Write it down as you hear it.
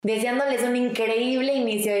Deseándoles un increíble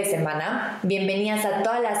inicio de semana. Bienvenidas a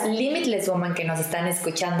todas las Limitless Women que nos están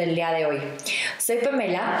escuchando el día de hoy. Soy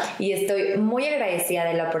Pamela y estoy muy agradecida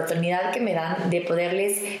de la oportunidad que me dan de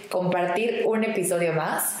poderles compartir un episodio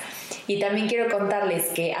más. Y también quiero contarles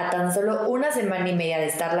que a tan solo una semana y media de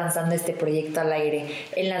estar lanzando este proyecto al aire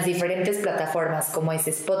en las diferentes plataformas como es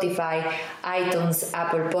Spotify, iTunes,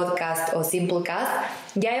 Apple Podcast o Simplecast,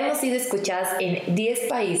 ya hemos sido escuchadas en 10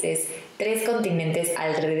 países, 3 continentes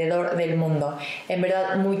alrededor del mundo. En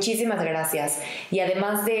verdad, muchísimas gracias. Y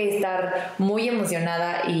además de estar muy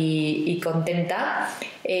emocionada y contenta,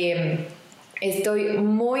 estoy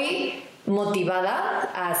muy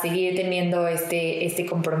motivada a seguir teniendo este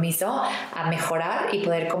compromiso, a mejorar y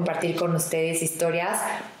poder compartir con ustedes historias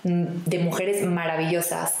de mujeres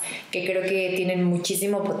maravillosas que creo que tienen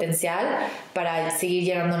muchísimo potencial para seguir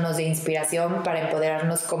llenándonos de inspiración, para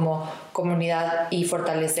empoderarnos como comunidad y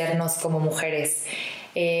fortalecernos como mujeres.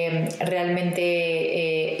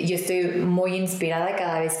 Realmente yo estoy muy inspirada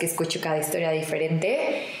cada vez que escucho cada historia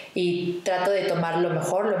diferente y trato de tomar lo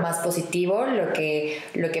mejor, lo más positivo, lo que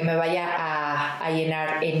me vaya a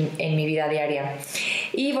llenar en mi vida diaria.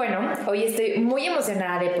 Y bueno, hoy estoy muy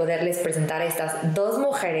emocionada de poderles presentar a estas dos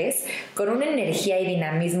mujeres con una energía y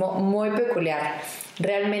dinamismo muy peculiar.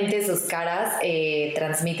 Realmente sus caras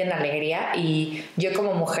transmiten alegría y yo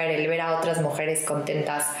como mujer, el ver a otras mujeres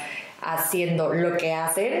contentas haciendo lo que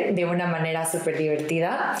hacen de una manera súper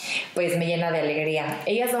divertida, pues me llena de alegría.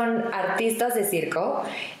 Ellas son artistas de circo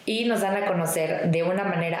y nos dan a conocer de una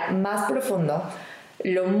manera más profunda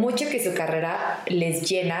lo mucho que su carrera les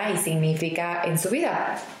llena y significa en su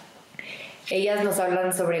vida. Ellas nos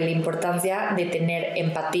hablan sobre la importancia de tener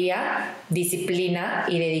empatía, disciplina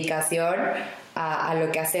y dedicación a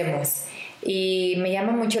lo que hacemos. Y me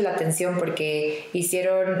llama mucho la atención porque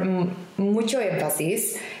hicieron mucho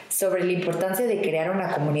énfasis sobre la importancia de crear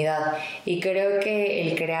una comunidad, y creo que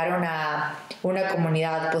el crear una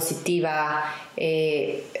comunidad positiva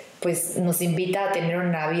pues nos invita a tener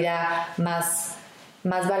una vida más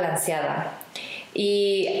balanceada.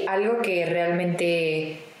 Y algo que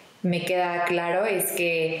realmente me queda claro es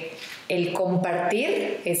que el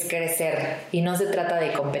compartir es crecer y no se trata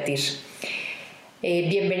de competir.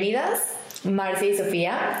 Bienvenidas Marcia y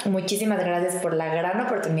Sofía, muchísimas gracias por la gran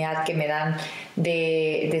oportunidad que me dan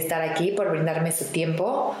de estar aquí, por brindarme su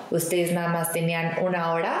tiempo. Ustedes nada más tenían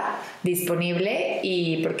una hora disponible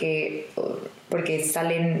y porque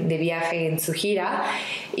salen de viaje en su gira,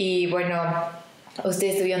 y bueno,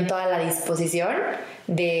 ustedes tuvieron toda la disposición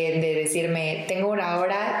de decirme, tengo una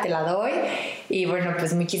hora, te la doy. Y bueno,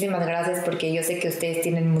 pues muchísimas gracias, porque yo sé que ustedes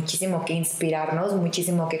tienen muchísimo que inspirarnos,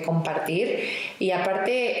 muchísimo que compartir, y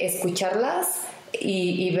aparte escucharlas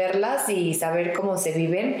y verlas y saber cómo se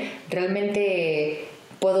viven, realmente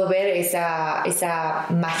puedo ver esa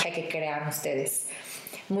magia que crean ustedes.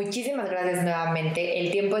 Muchísimas gracias nuevamente,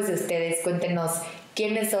 el tiempo es de ustedes. Cuéntenos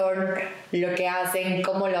quiénes son, lo que hacen,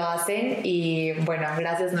 cómo lo hacen, y bueno,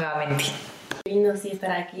 gracias nuevamente. Lindo sí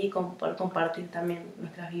estar aquí, poder compartir también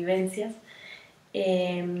nuestras vivencias.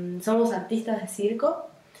 Somos artistas de circo.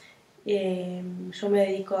 Yo me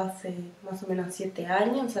dedico hace más o menos 7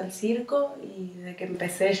 años al circo, y desde que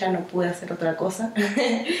empecé ya no pude hacer otra cosa.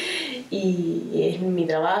 Y es mi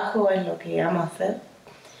trabajo, es lo que amo hacer.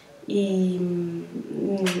 Y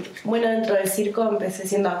bueno, dentro del circo empecé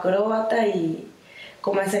siendo acróbata, y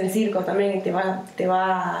como es el circo también te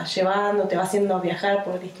va llevando, te va haciendo viajar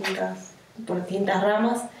por distintas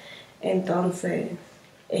ramas. Entonces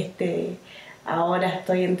ahora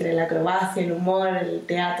estoy entre la acrobacia, el humor, el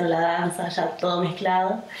teatro, la danza, ya todo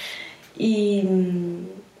mezclado. Y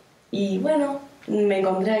bueno, me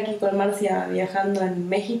encontré aquí con Marcia viajando en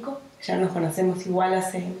México. Ya nos conocemos igual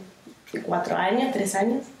hace 3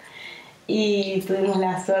 años. Y tuvimos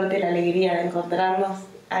la suerte y la alegría de encontrarnos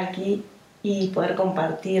aquí y poder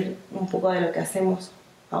compartir un poco de lo que hacemos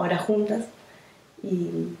ahora juntas.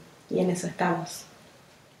 Y en eso estamos.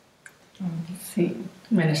 Sí,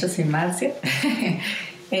 bueno, yo soy Marcia.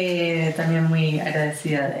 También muy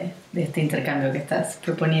agradecida de este intercambio que estás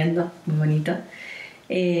proponiendo, muy bonito.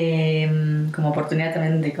 Como oportunidad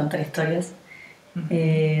también de contar historias.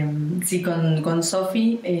 Sí, con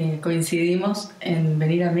Sofi coincidimos en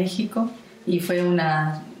venir a México, y fue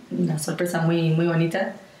una sorpresa muy, muy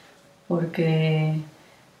bonita, porque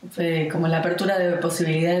fue como la apertura de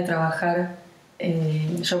posibilidad de trabajar.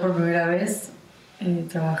 Yo por primera vez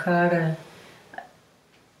trabajar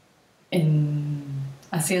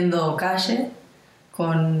haciendo calle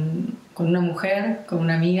con una mujer, con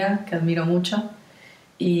una amiga que admiro mucho,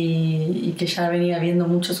 y que ya venía viendo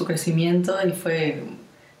mucho su crecimiento, y fue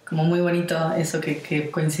como muy bonito eso,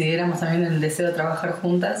 que coincidiéramos también en el deseo de trabajar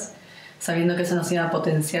juntas, sabiendo que eso nos iba a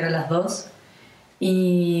potenciar a las dos.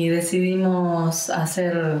 Y decidimos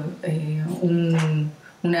hacer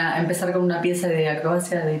empezar con una pieza de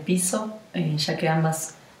acrobacia de piso, ya que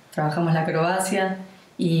ambas trabajamos la acrobacia.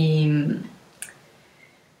 Y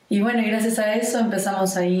bueno, y gracias a eso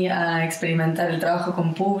empezamos ahí a experimentar el trabajo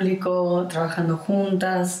con público, trabajando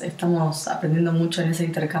juntas. Estamos aprendiendo mucho en ese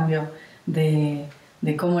intercambio de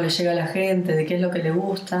cómo le llega a la gente, de qué es lo que le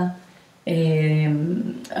gusta.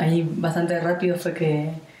 Ahí bastante rápido fue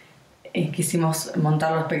que quisimos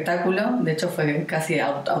montar el espectáculo. De hecho fue casi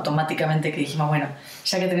automáticamente que dijimos, bueno,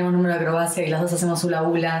 ya que tenemos número de acrobacia y las dos hacemos hula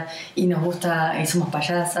hula y nos gusta y somos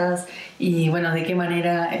payasas, y bueno, de qué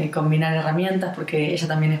manera combinar herramientas, porque ella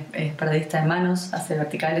también es paradista de manos, hace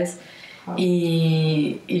verticales.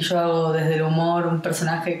 Y yo hago desde el humor un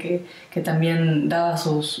personaje que también daba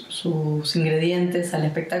sus ingredientes al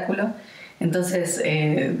espectáculo. Entonces,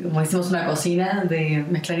 como hicimos una cocina de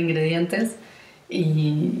mezclar ingredientes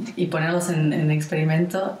y ponerlos en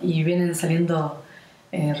experimento, y vienen saliendo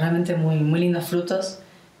realmente muy, muy lindos frutos.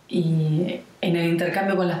 Y en el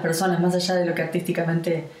intercambio con las personas, más allá de lo que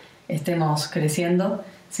artísticamente estemos creciendo,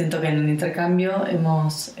 siento que en el intercambio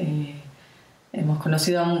hemos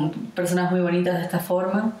conocido a personas muy bonitas de esta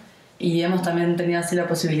forma, y hemos también tenido así la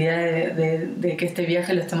posibilidad de que este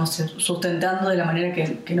viaje lo estemos sustentando de la manera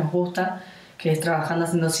que nos gusta, que es trabajando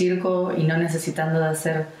haciendo circo y no necesitando de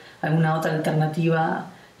hacer alguna otra alternativa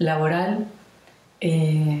laboral,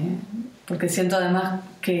 porque siento además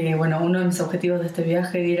que bueno, uno de mis objetivos de este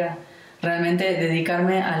viaje era realmente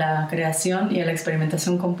dedicarme a la creación y a la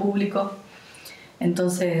experimentación con público.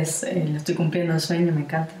 Entonces lo estoy cumpliendo el sueño, me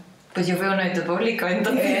encanta. Pues yo fui uno de tu público,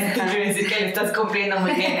 entonces quiero decir que lo estás cumpliendo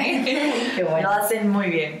muy bien, ¿eh? Qué bueno. Lo hacen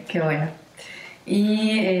muy bien. Qué bueno.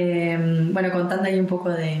 Y bueno, contando ahí un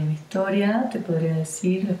poco de mi historia, les podría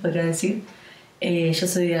decir, yo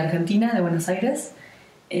soy de Argentina, de Buenos Aires.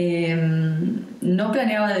 No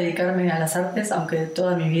planeaba dedicarme a las artes, aunque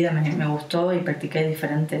toda mi vida me gustó y practiqué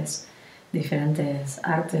diferentes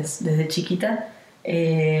artes desde chiquita.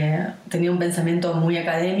 Tenía un pensamiento muy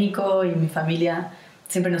académico, y mi familia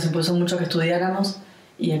siempre nos impulsó mucho a que estudiáramos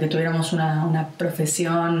y a que tuviéramos una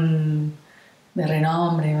profesión de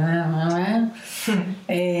renombre.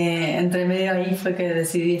 Entre medio ahí fue que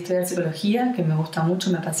decidí estudiar psicología, que me gusta mucho,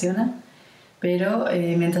 me apasiona. Pero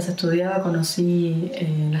mientras estudiaba conocí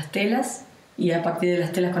las telas, y a partir de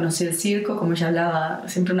las telas conocí el circo. Como ella hablaba,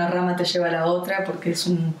 siempre una rama te lleva a la otra, porque es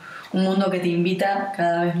un mundo que te invita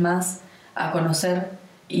cada vez más a conocer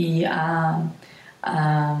y a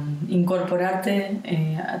incorporarte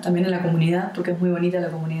también en la comunidad, porque es muy bonita la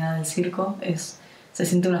comunidad del circo. Se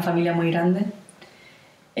siente una familia muy grande,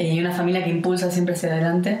 y una familia que impulsa siempre hacia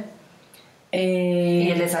adelante. Y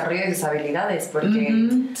el desarrollo de sus habilidades,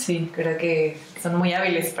 porque sí, creo que son muy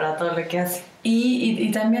hábiles para todo lo que hacen.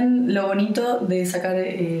 Y también lo bonito de sacar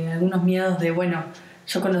algunos miedos de, bueno,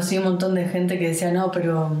 yo conocí un montón de gente que decía, no,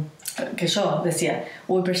 pero que yo decía,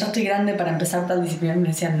 uy, pero ya estoy grande para empezar tal disciplina. Y me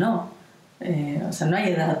decían, no, o sea, no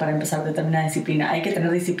hay edad para empezar determinada disciplina, hay que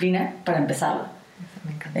tener disciplina para empezarla.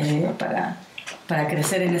 Me encanta. Para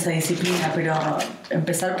crecer en esa disciplina, pero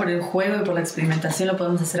empezar por el juego y por la experimentación lo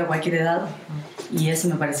podemos hacer a cualquier edad, y eso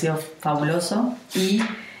me pareció fabuloso, y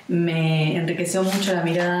me enriqueció mucho la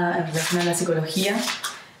mirada en relación a la psicología,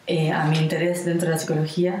 a mi interés dentro de la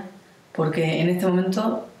psicología, porque en este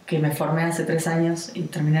momento que me formé hace 3 años y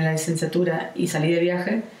terminé la licenciatura y salí de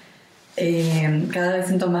viaje, cada vez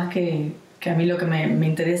siento más que a mí lo que me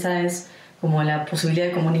interesa es como la posibilidad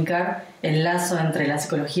de comunicar el lazo entre la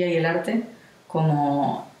psicología y el arte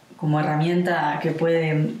como herramienta que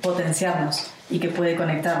puede potenciarnos y que puede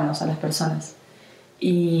conectarnos a las personas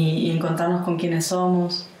y encontrarnos con quienes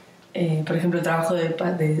somos. Por ejemplo, el trabajo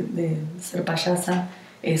de ser payasa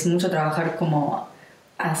es mucho trabajar como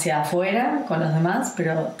hacia afuera con los demás,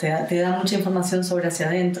 pero te da mucha información sobre hacia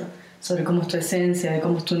adentro, sobre cómo es tu esencia, de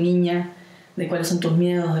cómo es tu niña, de cuáles son tus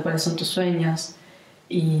miedos, de cuáles son tus sueños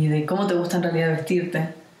y de cómo te gusta en realidad vestirte.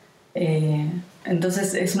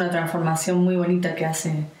 Entonces es una transformación muy bonita que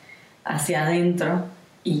hace hacia adentro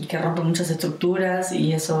y que rompe muchas estructuras,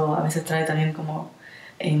 y eso a veces trae también como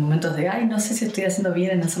momentos de ay, no sé si estoy haciendo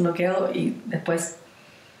bien en hacer lo que hago, y después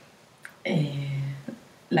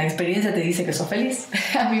la experiencia te dice que sos feliz.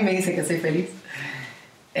 A mí me dice que soy feliz,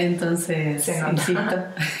 entonces insisto.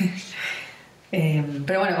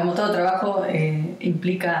 Pero bueno, como todo trabajo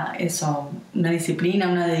implica eso, una disciplina,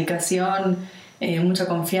 una dedicación, mucha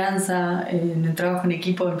confianza. En el trabajo en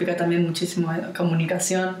equipo implica también muchísimo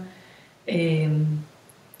comunicación,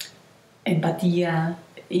 empatía,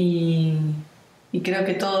 y Y creo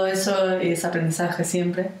que todo eso es aprendizaje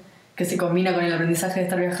siempre, que se combina con el aprendizaje de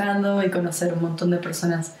estar viajando y conocer un montón de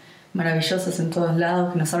personas maravillosas en todos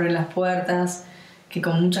lados, que nos abren las puertas, que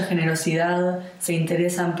con mucha generosidad se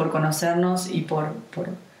interesan por conocernos y por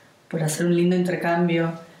hacer un lindo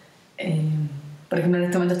intercambio. Por ejemplo, en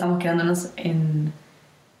este momento estamos quedándonos en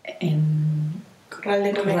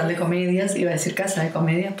Corral de Comedias, iba a decir Casa de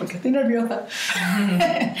Comedias porque estoy nerviosa.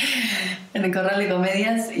 En el Corral de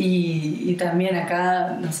Comedias y también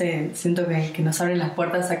acá, no sé, siento que nos abren las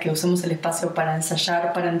puertas a que usemos el espacio para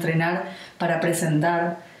ensayar, para entrenar, para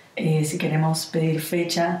presentar, si queremos pedir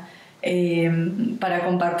fecha, para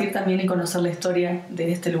compartir también y conocer la historia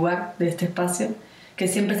de este lugar, de este espacio, que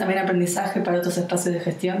siempre es también aprendizaje para otros espacios de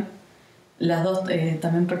gestión. Las dos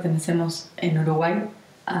también pertenecemos en Uruguay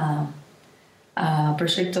a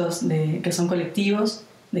proyectos que son colectivos,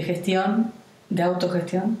 de gestión, de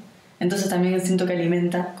autogestión. Entonces también siento que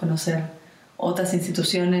alimenta conocer otras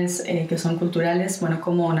instituciones que son culturales, bueno,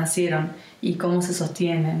 cómo nacieron y cómo se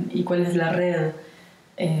sostienen y cuál es la red,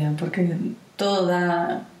 porque todo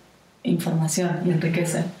da información y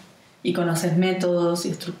enriquece. Y conoces métodos y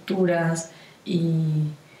estructuras y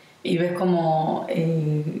ves como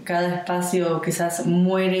cada espacio quizás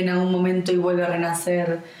muere en algún momento y vuelve a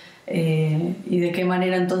renacer, y de qué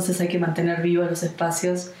manera entonces hay que mantener vivos los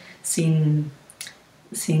espacios sin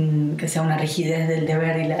que sea una rigidez del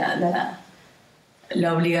deber y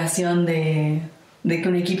la obligación de que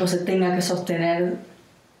un equipo se tenga que sostener.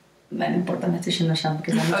 Bueno, no importa, me estoy yendo ya. O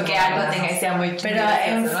que algo tenga que ser muy Pero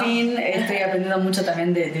en fin, estoy aprendiendo mucho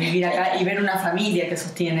también de vivir acá y ver una familia que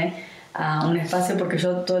sostiene a un espacio, porque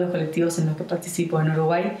yo, todos los colectivos en los que participo en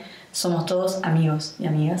Uruguay, somos todos amigos y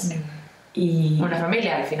amigas. Y una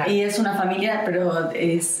familia al final. Y es una familia, pero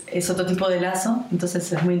es otro tipo de lazo, entonces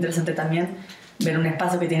es muy interesante también ver un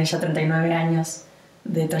espacio que tiene ya 39 años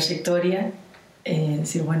de trayectoria,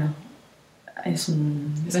 decir, bueno, es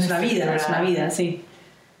una vida, sí.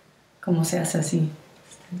 ¿Cómo se hace así,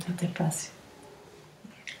 este espacio?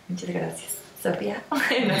 Muchas gracias. Sofía,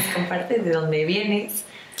 ¿nos compartes de dónde vienes?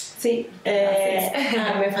 Sí,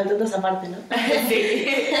 me faltó toda esa parte, ¿no?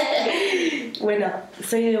 Sí. Bueno,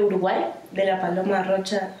 soy de Uruguay, de La Paloma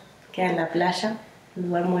Rocha, queda en la playa, un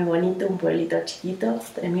lugar muy bonito, un pueblito chiquito,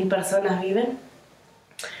 3.000 personas viven.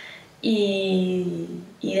 Y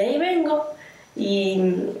de ahí vengo y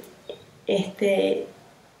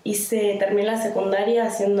terminé la secundaria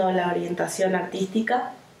haciendo la orientación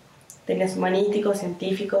artística. Tenés humanístico,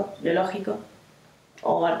 científico, biológico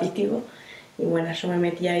o artístico. Y bueno, yo me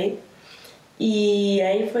metí ahí. Y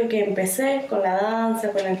ahí fue que empecé con la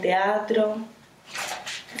danza, con el teatro.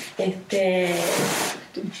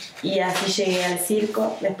 Y así llegué al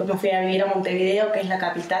circo. Después me fui a vivir a Montevideo, que es la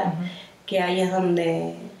capital, que ahí es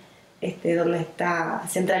donde está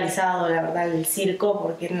centralizado, la verdad, el circo,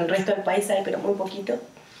 porque en el resto del país hay, pero muy poquito.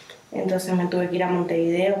 Entonces me tuve que ir a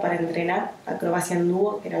Montevideo para entrenar acrobacia en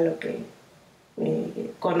dúo, que era lo que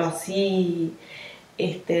conocí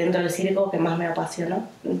dentro del circo, que más me apasionó.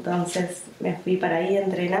 Entonces me fui para ahí a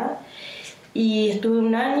entrenar y estuve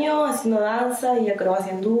un año haciendo danza y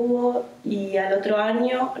acrobacia en dúo, y al otro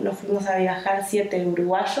año nos fuimos a viajar 7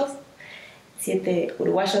 uruguayos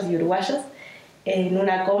y uruguayas en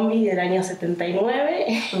una combi del año 79.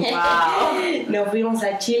 ¡Wow! Nos fuimos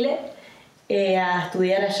a Chile a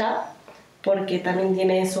estudiar allá, porque también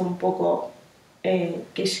tiene eso un poco,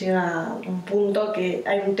 que llega a un punto que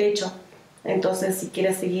hay un techo. Entonces, si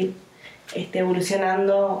quieres seguir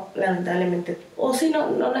evolucionando, lamentablemente, o si no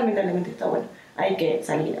lamentablemente, está bueno, hay que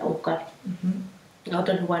salir a buscar a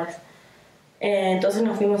otros lugares. Entonces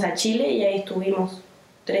nos fuimos a Chile y ahí estuvimos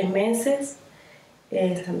 3 meses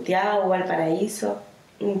en Santiago, Valparaíso,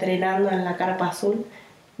 entrenando en la Carpa Azul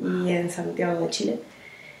y en Santiago de Chile.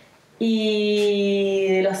 Y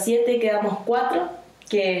de los 7 quedamos 4,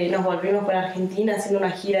 que nos volvimos por Argentina haciendo una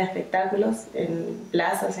gira de espectáculos en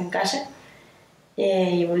plazas, en calle.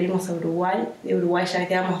 Y volvimos a Uruguay. De Uruguay ya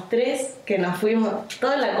quedamos 3, que nos fuimos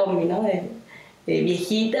toda la combi, ¿no? De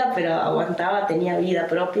viejita, pero aguantaba, tenía vida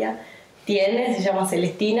propia. Se llama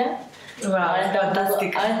Celestina. Wow, ahora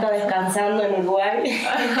está descansando en Uruguay.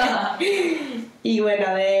 Y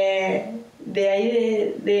bueno, de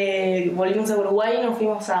ahí volvimos a Uruguay y nos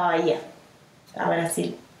fuimos a Bahía, a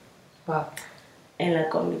Brasil. Wow. En la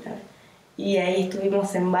combi también. Y ahí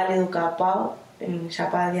estuvimos en Vale do Capão, en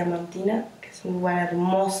Chapada Diamantina, que es un lugar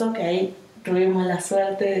hermoso, que ahí tuvimos la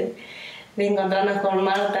suerte de encontrarnos con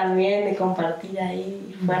Mar también, de compartir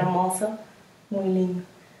ahí. Fue hermoso, muy lindo.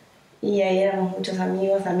 Y ahí éramos muchos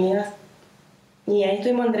amigos, amigas. Y ahí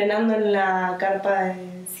estuvimos entrenando en una carpa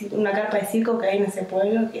de circo que hay en ese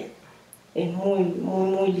pueblo, que es muy, muy,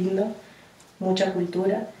 muy lindo. mucha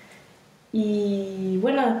cultura. Y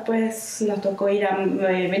bueno, después nos tocó venir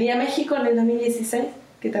a México en el 2016,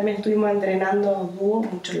 que también estuvimos entrenando dúo,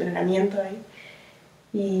 mucho entrenamiento ahí.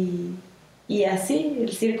 Y así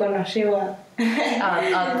el circo nos lleva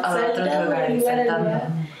a otros lugares, saltando.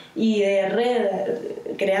 Y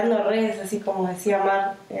creando redes, así como decía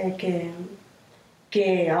Mar,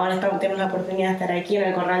 que ahora tenemos la oportunidad de estar aquí en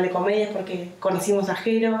el Corral de Comedias porque conocimos a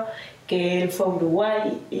Jero, que él fue a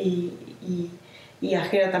Uruguay y a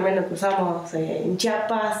Jero también lo cruzamos en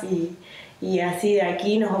Chiapas y así de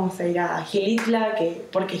aquí nos vamos a ir a Gilitla,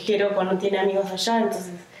 porque Jero no tiene amigos allá,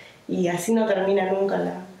 entonces, y así no termina nunca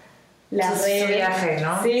la red. Es un viaje,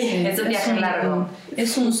 ¿no? Sí. Es un viaje largo.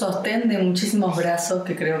 Es un sostén de muchísimos brazos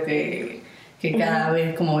que creo que cada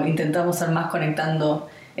vez como intentamos ser más conectando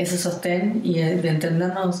ese sostén y de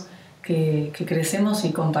entendernos que crecemos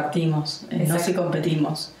y compartimos, no si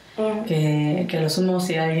competimos. Que a lo sumo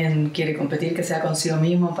si alguien quiere competir que sea consigo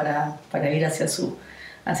mismo para ir hacia su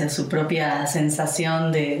propia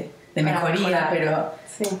sensación de mejoría,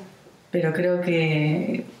 pero creo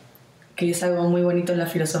que es algo muy bonito en la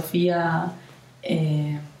filosofía,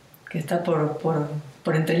 que está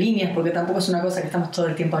por entre líneas, porque tampoco es una cosa que estamos todo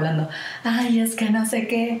el tiempo hablando, ay, es que no sé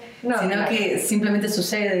qué, sino que simplemente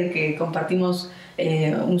sucede que compartimos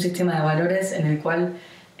un sistema de valores en el cual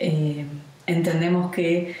entendemos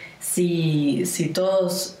que si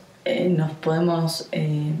todos nos podemos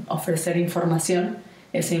ofrecer información,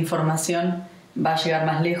 esa información va a llegar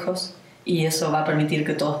más lejos y eso va a permitir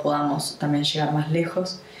que todos podamos también llegar más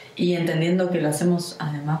lejos, y entendiendo que lo hacemos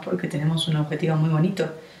además porque tenemos un objetivo muy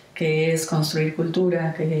bonito, que es construir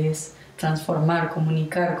cultura, que es transformar,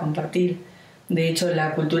 comunicar, compartir. De hecho,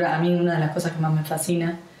 la cultura, a mí una de las cosas que más me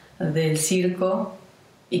fascina del circo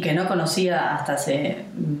y que no conocía hasta hace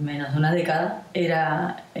menos de una década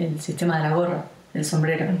era el sistema de la gorra, el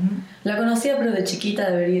sombrero. La conocía, pero de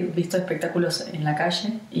chiquita de haber visto espectáculos en la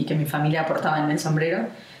calle y que mi familia aportaba en el sombrero,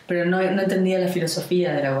 pero no entendía la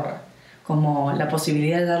filosofía de la gorra, como la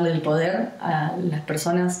posibilidad de darle el poder a las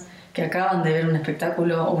personas que acaban de ver un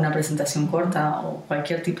espectáculo o una presentación corta o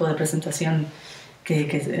cualquier tipo de presentación que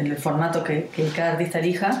en el formato que cada artista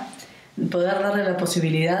elija, poder darle la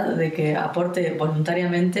posibilidad de que aporte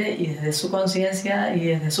voluntariamente y desde su conciencia y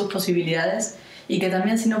desde sus posibilidades, y que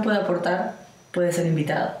también si no puede aportar puede ser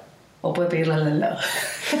invitado o puede pedirle al lado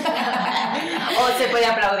o se puede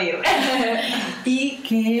aplaudir y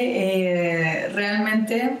que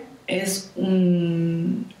realmente es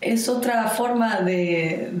otra forma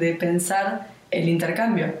de pensar el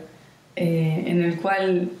intercambio, en el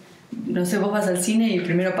cual, no sé, vos vas al cine y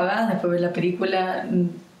primero pagás, después ves la película,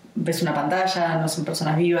 ves una pantalla, no son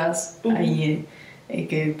personas vivas, ahí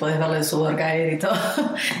que podés verle el sudor caer y todo.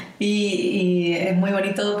 y es muy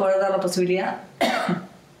bonito poder dar la posibilidad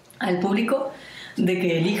al público de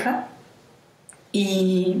que elija,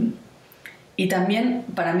 y también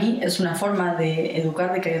para mí es una forma de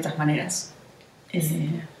educar de que hay otras maneras,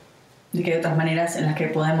 de que hay otras maneras en las que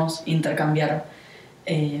podemos intercambiar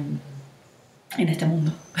en este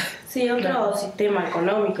mundo. Sí, otro sistema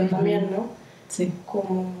económico también, ¿no? Sí.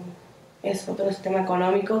 Como es otro sistema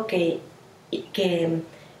económico que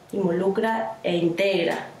involucra e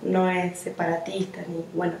integra, no es separatista, ni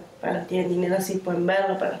bueno, para los que tienen dinero sí pueden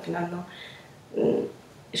verlo, para los que no.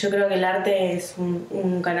 Yo creo que el arte es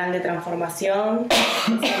un canal de transformación,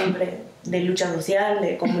 siempre de lucha social,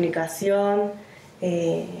 de comunicación,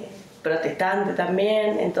 protestante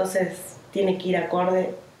también, entonces tiene que ir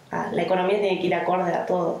acorde, la economía tiene que ir acorde a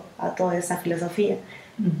toda esa filosofía.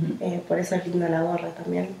 Por eso es lindo la gorra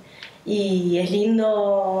también. Y es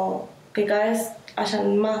lindo que cada vez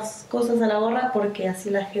hayan más cosas a la gorra, porque así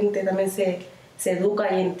la gente también se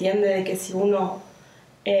educa y entiende de que si uno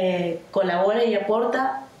colabora y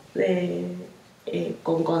aporta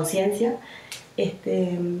con conciencia,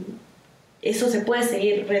 eso se puede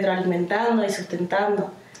seguir retroalimentando y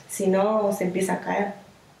sustentando, si no se empieza a caer,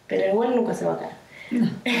 pero igual nunca se va a caer.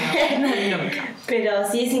 Pero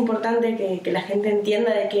sí es importante que la gente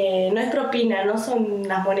entienda de que no es propina, no son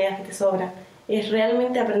las monedas que te sobran, es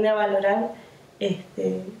realmente aprender a valorar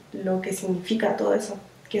lo que significa todo eso,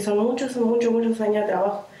 que son muchos años de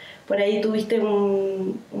trabajo. Por ahí tuviste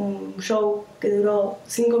un show que duró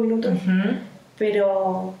 5 minutos,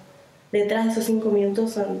 pero detrás de esos 5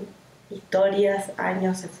 minutos son historias,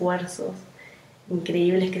 años, esfuerzos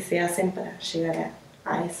increíbles que se hacen para llegar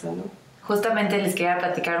a eso, ¿no? Justamente les quería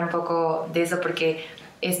platicar un poco de eso porque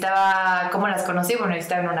 ¿cómo las conocí? Bueno, yo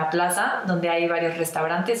estaba en una plaza donde hay varios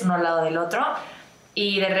restaurantes, uno al lado del otro,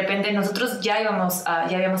 y de repente nosotros ya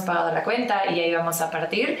habíamos pagado la cuenta y ya íbamos a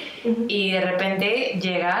partir, y de repente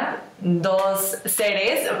llegan dos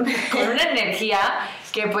seres con una energía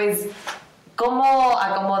que pues cómo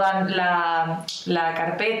acomodan la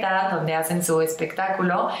carpeta donde hacen su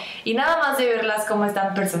espectáculo, y nada más de verlas cómo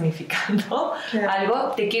están personificando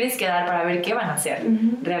algo, te quieres quedar para ver qué van a hacer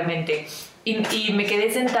realmente. Y me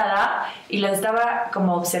quedé sentada y las estaba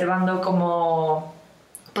como observando cómo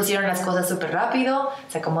pusieron las cosas súper rápido,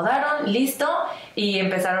 se acomodaron, listo, y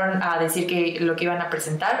empezaron a decir que lo que iban a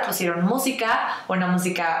presentar, pusieron música, una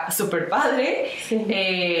música súper padre,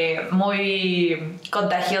 muy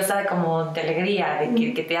contagiosa, como de alegría,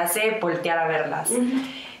 de que te hace voltear a verlas.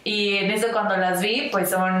 Y en eso, cuando las vi,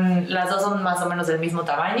 pues las dos son más o menos del mismo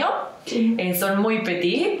tamaño, son muy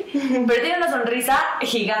petit, pero tienen una sonrisa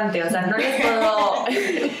gigante, o sea, no les puedo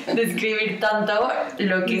describir tanto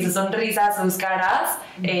lo que su sonrisa, sus caras,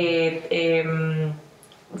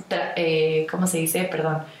 ¿cómo se dice?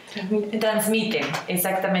 Perdón. Transmiten,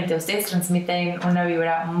 exactamente. Ustedes transmiten una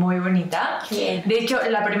vibra muy bonita. De hecho,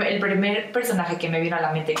 el primer personaje que me vino a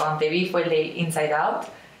la mente cuando te vi fue el de Inside Out,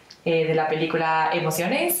 de la película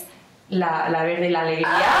Emociones, la verde, la alegría.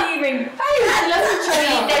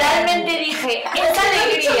 Literalmente dije, ¡esa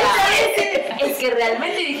alegría! Es que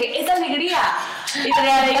realmente dije, ¡esa alegría! Y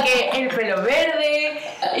traía de que el pelo verde,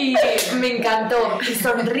 y me encantó, y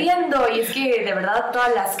sonriendo, y es que de verdad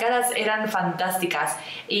todas las caras eran fantásticas.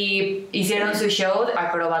 Y hicieron su show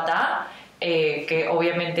acróbata, que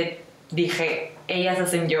obviamente dije, ellas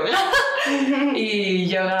hacen yoga y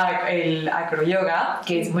yoga, el acroyoga,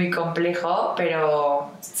 que es muy complejo,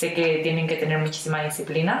 pero sé que tienen que tener muchísima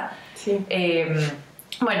disciplina.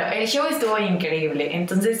 Bueno, el show estuvo increíble,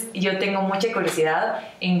 entonces yo tengo mucha curiosidad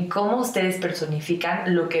en cómo ustedes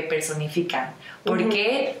personifican lo que personifican. ¿Por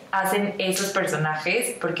qué hacen esos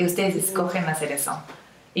personajes? ¿Por qué ustedes escogen hacer eso?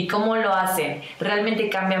 ¿Y cómo lo hacen? ¿Realmente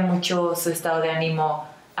cambia mucho su estado de ánimo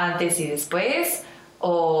antes y después?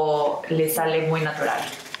 ¿O les sale muy natural?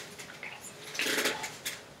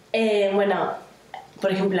 Bueno,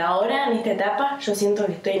 por ejemplo, ahora en esta etapa yo siento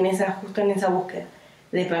que estoy justo en esa búsqueda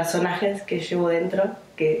de personajes que llevo dentro,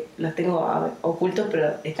 que los tengo ocultos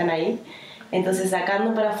pero están ahí, entonces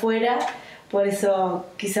sacando para afuera. Por eso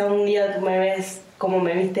quizá un día tú me ves como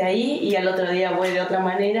me viste ahí y al otro día voy de otra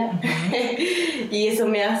manera. Y eso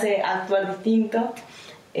me hace actuar distinto,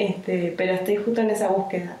 pero estoy justo en esa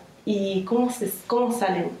búsqueda. ¿Y cómo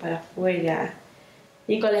salen para afuera?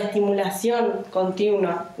 Y con la estimulación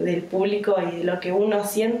continua del público y de lo que uno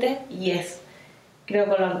siente y es. Creo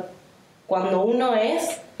que cuando uno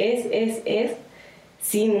es,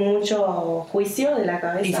 sin mucho juicio de la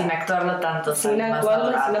cabeza. Y sin actuarlo tanto. Sin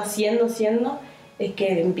actuarlo, sino siendo, es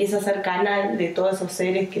que empieza a ser canal de todos esos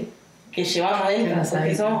seres que llevamos adentro.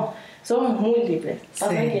 Porque somos múltiples.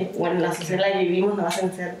 Pasa que, bueno, la sociedad en la que vivimos nos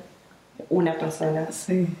hacen ser una persona.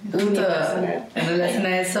 Sí, justo en relación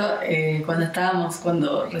a eso,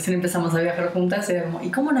 cuando recién empezamos a viajar juntas, era como, ¿y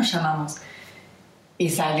cómo nos llamamos? Y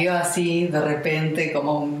salió así de repente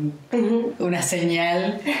como una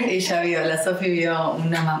señal. La Sofi vio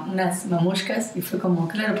unas mamushkas y fue como,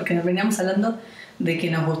 claro, porque nos veníamos hablando de que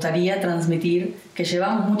nos gustaría transmitir que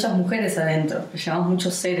llevamos muchas mujeres adentro, que llevamos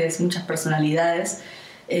muchos seres, muchas personalidades,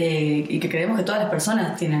 y que creemos que todas las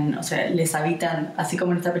personas tienen, o sea, les habitan, así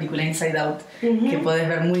como en esta película Inside Out, que podés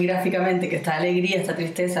ver muy gráficamente que esta alegría, esta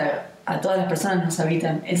tristeza, a todas las personas nos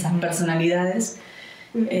habitan esas personalidades,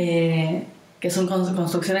 que son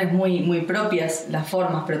construcciones muy, muy propias, las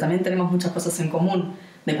formas, pero también tenemos muchas cosas en común,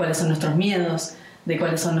 de cuáles son nuestros miedos, de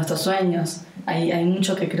cuáles son nuestros sueños. Hay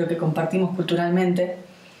mucho que creo que compartimos culturalmente.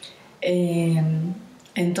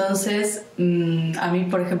 Entonces, a mí,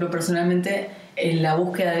 por ejemplo, personalmente, en la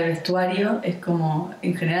búsqueda de vestuario es como,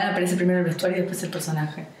 en general aparece primero el vestuario y después el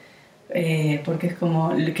personaje, porque es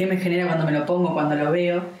como qué me genera cuando me lo pongo, cuando lo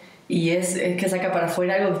veo, y es que saca para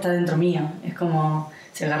afuera algo que está dentro mío. Es como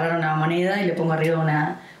si agarrara una moneda y le pongo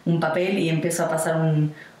arriba un papel y empiezo a pasar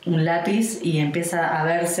un lápiz y empieza a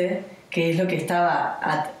verse qué es lo que estaba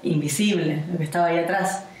invisible, lo que estaba ahí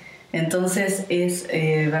atrás. Entonces es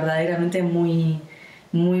verdaderamente muy,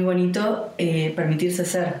 muy bonito permitirse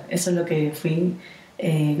ser. Eso es lo que fui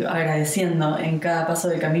agradeciendo en cada paso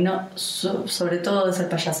del camino, sobre todo de ser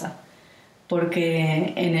payasa,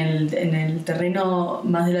 porque en el terreno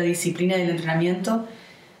más de la disciplina y del entrenamiento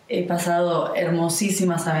he pasado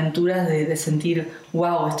hermosísimas aventuras de sentir,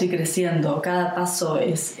 wow, estoy creciendo, cada paso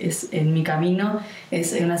es en mi camino,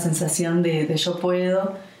 es una sensación de yo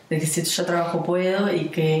puedo, de que si yo trabajo puedo y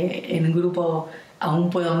que en grupo aún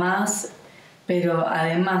puedo más, pero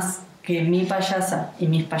además que mi payasa y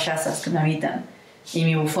mis payasas que me habitan y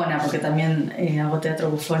mi bufona, porque también hago teatro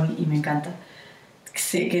bufón y me encanta.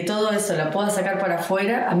 Que todo eso lo pueda sacar para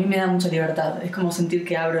afuera, a mí me da mucha libertad. Es como sentir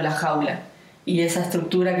que abro la jaula. Y esa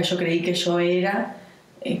estructura que yo creí que yo era,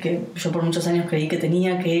 que yo por muchos años creí que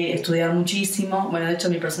tenía que estudiar muchísimo. Bueno, de hecho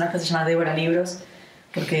mi personaje se llama Débora Libros,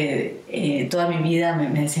 porque toda mi vida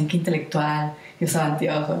me decían que intelectual, que usaba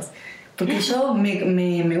anteojos. Porque yo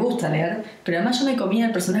me gusta leer, pero además yo me comía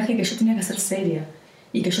el personaje que yo tenía que ser seria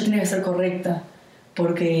y que yo tenía que ser correcta,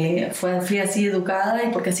 porque fui así educada y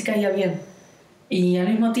porque así caía bien. Y al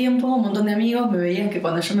mismo tiempo un montón de amigos me veían que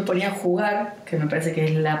cuando yo me ponía a jugar, que me parece que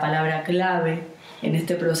es la palabra clave en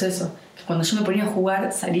este proceso, que cuando yo me ponía a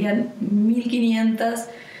jugar salían 1500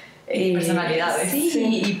 personalidades.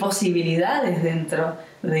 Sí, y posibilidades dentro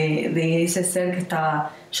de ese ser que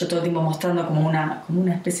estaba yo todo el tiempo mostrando como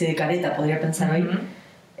una especie de careta, podría pensar hoy.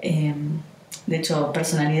 De hecho,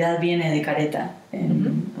 personalidad viene de careta,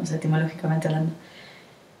 o sea, etimológicamente hablando.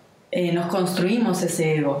 Nos construimos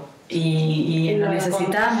ese ego. Y lo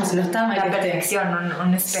necesitamos, no está mal. La perfección,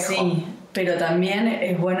 un espejo. Sí, pero también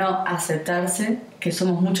es bueno aceptarse que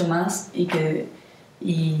somos mucho más y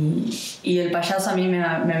el payaso a mí me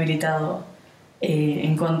ha habilitado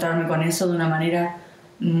encontrarme con eso de una manera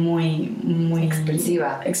muy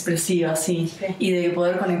expresiva, sí. Y de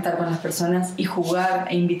poder conectar con las personas y jugar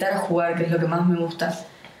e invitar a jugar, que es lo que más me gusta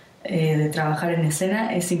de trabajar en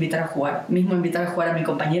escena, es invitar a jugar. Mismo invitar a jugar a mi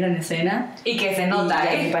compañera en escena. Y que se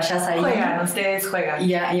nota, y a mi payasa ahí. Ustedes juegan.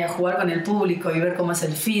 Y a jugar con el público y ver cómo es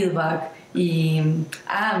el feedback. Y,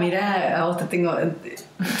 mirá, a vos te tengo...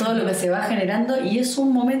 Todo lo que se va generando, y es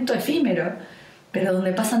un momento efímero, pero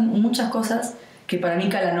donde pasan muchas cosas que para mí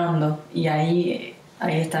calan hondo. Y ahí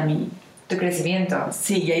está tu crecimiento.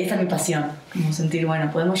 Sí, y ahí está mi pasión. Como sentir,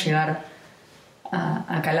 bueno, podemos llegar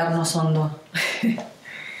a calarnos hondo.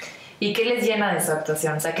 ¿Y qué les llena de su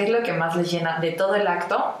actuación? O sea, ¿qué es lo que más les llena de todo el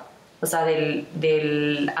acto? O sea,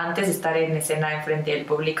 del antes de estar en escena enfrente del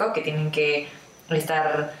público, que tienen que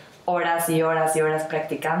estar horas y horas y horas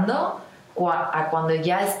practicando, a cuando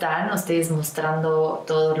ya están ustedes mostrando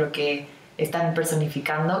todo lo que están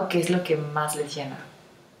personificando, ¿qué es lo que más les llena?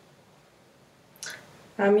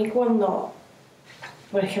 A mí cuando,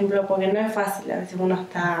 por ejemplo, porque no es fácil, a veces uno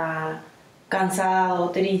está cansado,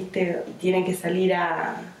 triste y tiene que salir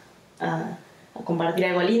a compartir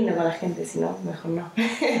algo lindo con la gente, si no, mejor no.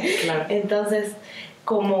 Claro. Entonces,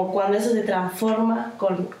 como cuando eso se transforma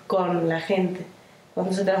con la gente,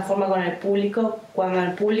 cuando se transforma con el público, cuando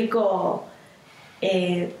el público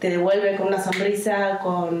te devuelve con una sonrisa,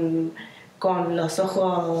 con los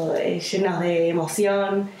ojos llenos de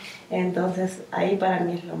emoción, entonces ahí para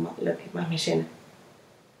mí es lo que más me llena.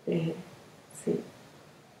 Sí.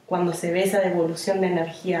 Cuando se ve esa devolución de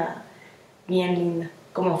energía bien linda.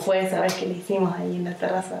 Como fue esa vez que le hicimos ahí en la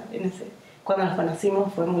terraza, cuando nos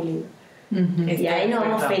conocimos fue muy lindo. Y ahí nos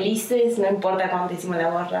vamos felices, no importa cuánto hicimos la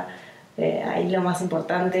gorra, ahí lo más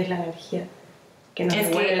importante es la energía que nos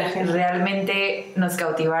devuelve la gente. Realmente nos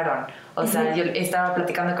cautivaron. O sea, yo estaba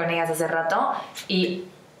platicando con ellas hace rato y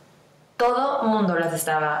todo mundo las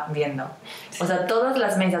estaba viendo. O sea, todas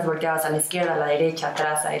las mesas volteabas a la izquierda, a la derecha,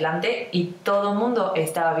 atrás, adelante, y todo mundo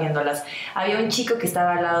estaba viéndolas. Había un chico que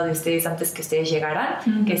estaba al lado de ustedes antes que ustedes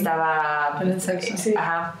llegaran, que estaba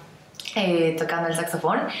tocando el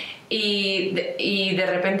saxofón, y de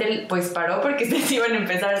repente pues paró porque ustedes iban a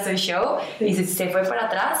empezar a hacer show, y se fue para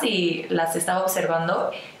atrás y las estaba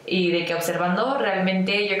observando, y de que observando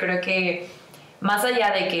realmente yo creo que más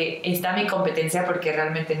allá de que está mi competencia, porque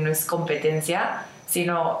realmente no es competencia,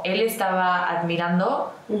 sino él estaba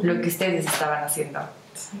admirando lo que ustedes estaban haciendo.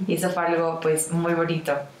 Sí. Y eso fue algo pues muy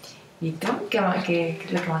bonito. ¿Y tú? ¿Qué es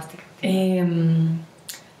lo que más te cautiva?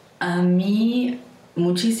 A mí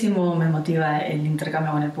muchísimo me motiva el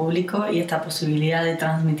intercambio con el público y esta posibilidad de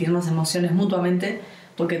transmitirnos emociones mutuamente,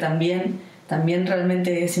 porque también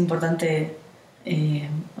realmente es importante,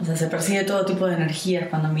 o sea, se percibe todo tipo de energías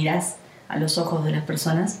cuando mirás a los ojos de las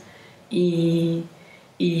personas y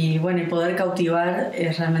bueno, y poder cautivar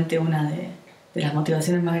es realmente una de las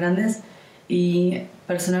motivaciones más grandes. Y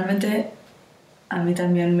personalmente a mí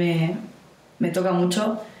también me toca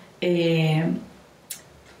mucho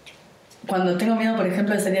cuando tengo miedo, por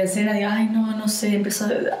ejemplo, de salir a escena, digo, ay, no sé, me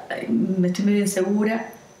estoy medio insegura.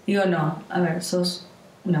 Digo, no, a ver, sos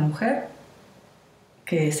una mujer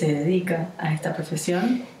que se dedica a esta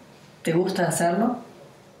profesión, te gusta hacerlo,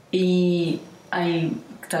 y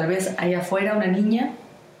tal vez hay afuera una niña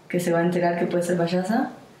que se va a enterar que puede ser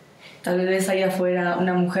payasa, tal vez hay afuera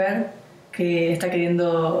una mujer que está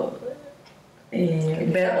queriendo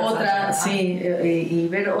ver otra, y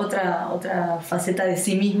ver otra faceta de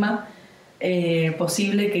sí misma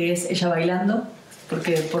posible, que es ella bailando,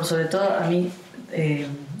 porque por sobre todo a mí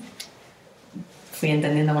fui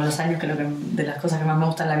entendiendo con los años que de las cosas que más me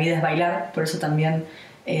gustan en la vida es bailar, por eso también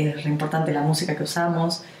es re importante la música que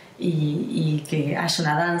usamos y que haya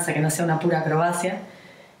una danza, que no sea una pura acrobacia,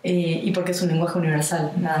 y porque es un lenguaje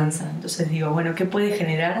universal la danza. Entonces digo, bueno, ¿qué puede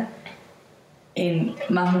generar en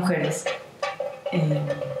más mujeres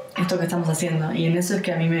esto que estamos haciendo? Y en eso es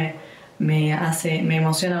que a mí me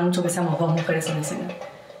emociona mucho que seamos 2 mujeres en la escena.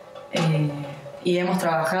 Y hemos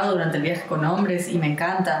trabajado durante el viaje con hombres y me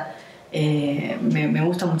encanta. Me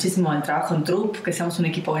gusta muchísimo el trabajo en troupe, que seamos un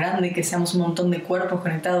equipo grande, que seamos un montón de cuerpos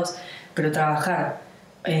conectados, pero trabajar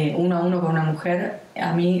uno a uno con una mujer,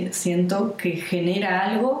 a mí siento que genera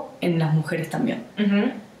algo en las mujeres también.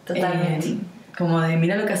 Totalmente. Como de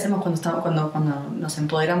mirar lo que hacemos cuando nos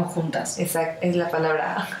empoderamos juntas. Exacto, es la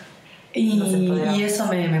palabra. Y eso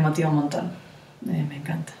me motiva un montón. Me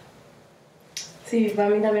encanta. Sí, para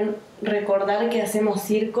mí también recordar que hacemos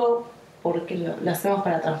circo porque lo hacemos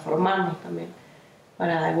para transformarnos también,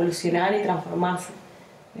 para evolucionar y transformarse.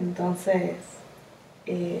 Entonces,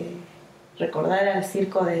 recordar al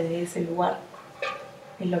circo desde ese lugar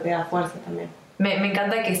es lo que da fuerza también. Me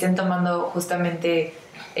encanta que estén tomando justamente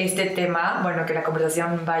este tema, bueno, que la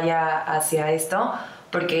conversación vaya hacia esto,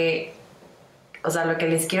 porque, o sea, lo que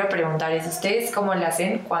les quiero preguntar es, ¿ustedes cómo le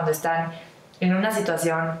hacen cuando están en una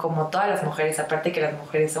situación como todas las mujeres, aparte que las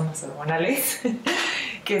mujeres somos hormonales,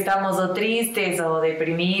 que estamos o tristes o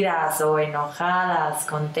deprimidas o enojadas,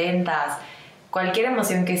 contentas, cualquier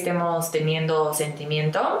emoción que estemos teniendo,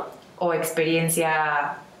 sentimiento o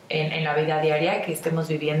experiencia en la vida diaria que estemos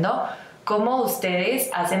viviendo, ¿cómo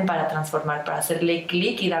ustedes hacen para transformar, para hacerle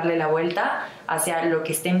clic y darle la vuelta hacia lo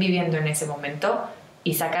que estén viviendo en ese momento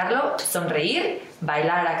y sacarlo, sonreír,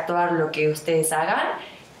 bailar, actuar, lo que ustedes hagan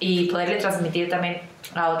y poderle transmitir también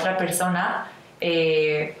a otra persona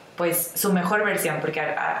pues su mejor versión, porque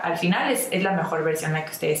al final es la mejor versión la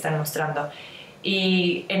que ustedes están mostrando?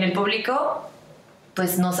 Y en el público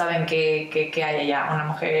pues no saben que hay allá una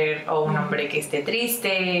mujer o un hombre que esté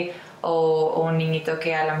triste o un niñito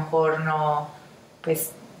que a lo mejor no,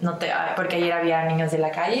 pues no te, porque ayer había niños de la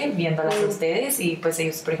calle viéndolas a ustedes y pues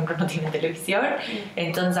ellos por ejemplo no tienen televisión,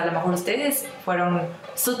 entonces a lo mejor ustedes fueron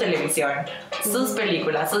su televisión, sus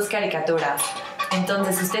películas, sus caricaturas.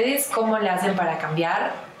 Entonces ustedes ¿cómo le hacen para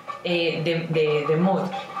cambiar de mood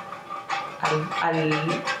al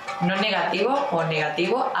no negativo o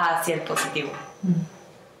negativo hacia el positivo?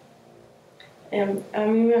 A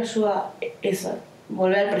mí me ayuda eso,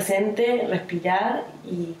 volver al presente, respirar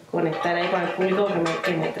y conectar ahí con el público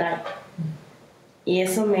que me trae. Y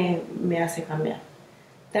eso me hace cambiar.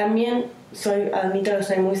 También admito que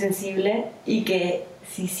soy muy sensible y que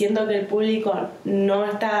si siento que el público no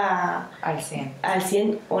está al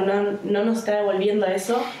 100 o no nos está devolviendo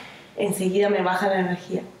eso, enseguida me baja la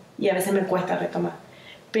energía y a veces me cuesta retomar.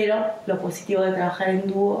 Pero lo positivo de trabajar en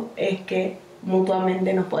dúo es que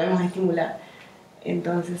mutuamente nos podemos estimular.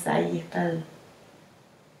 Entonces ahí está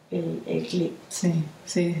el clic. Sí,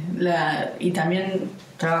 sí. Y también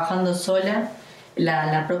trabajando sola,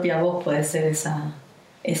 la propia voz puede ser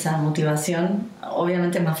esa motivación.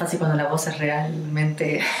 Obviamente es más fácil cuando la voz es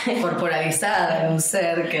realmente corporalizada en un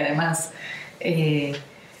ser que además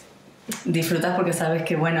disfrutas porque sabes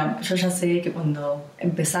que, bueno, yo ya sé que cuando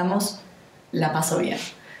empezamos la paso bien.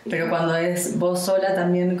 Pero cuando es vos sola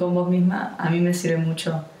también con vos misma, a mí me sirve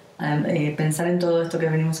mucho pensar en todo esto que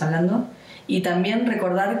venimos hablando y también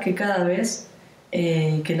recordar que cada vez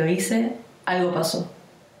que lo hice, algo pasó.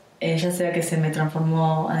 Ya sea que se me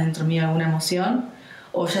transformó adentro mío alguna emoción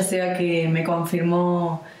o ya sea que me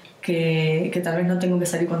confirmó que tal vez no tengo que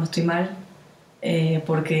salir cuando estoy mal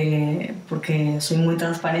porque soy muy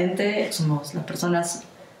transparente, somos las personas.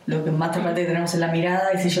 Lo que más transparente que tenemos es la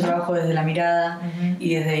mirada, y si yo trabajo desde la mirada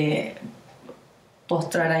y desde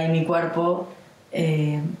postrar ahí mi cuerpo,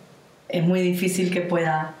 es muy difícil que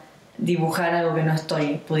pueda dibujar algo que no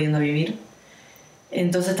estoy pudiendo vivir.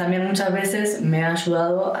 Entonces también muchas veces me ha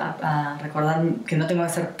ayudado a recordar que no tengo que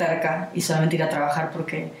ser terca y solamente ir a trabajar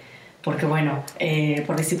porque bueno,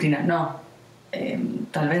 por disciplina. No,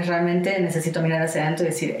 tal vez realmente necesito mirar hacia adentro y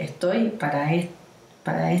decir, estoy para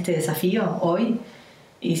este desafío hoy.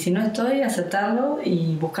 Y si no estoy, aceptarlo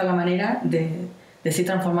y buscar la manera de sí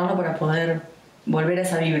transformarlo para poder volver a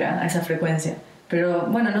esa vibra, a esa frecuencia. Pero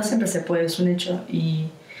bueno, no siempre se puede, es un hecho.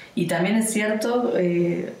 Y también es cierto,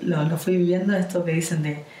 lo fui viviendo, esto que dicen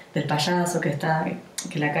del payaso, que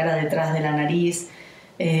la cara detrás de la nariz.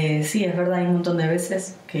 Sí, es verdad, hay un montón de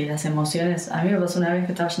veces que las emociones... A mí me pasó una vez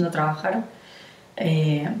que estaba yendo a trabajar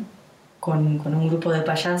con un grupo de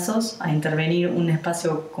payasos a intervenir un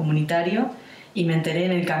espacio comunitario. y me enteré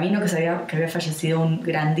en el camino que había fallecido un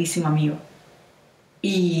grandísimo amigo.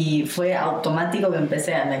 Y fue automático que me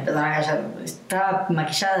empezaron a callar. Estaba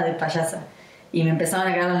maquillada de payasa y me empezaron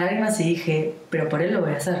a caer las lágrimas y dije, pero por él lo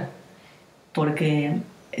voy a hacer. Porque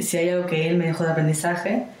si hay algo que él me dejó de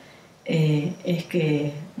aprendizaje, es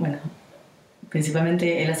que, bueno,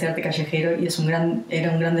 principalmente él hacía arte callejero y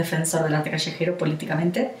era un gran defensor del arte callejero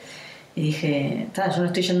políticamente. Y dije, yo no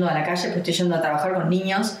estoy yendo a la calle, pero estoy yendo a trabajar con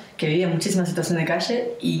niños que vivían muchísimas situaciones de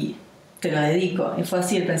calle y te lo dedico. Y fue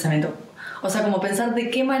así el pensamiento. O sea, como pensar de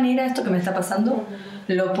qué manera esto que me está pasando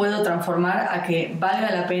lo puedo transformar a que valga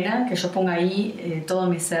la pena que yo ponga ahí todo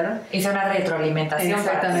mi ser. Hizo una retroalimentación.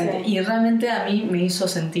 Exactamente. Y realmente a mí me hizo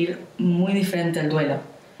sentir muy diferente el duelo.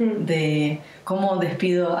 De cómo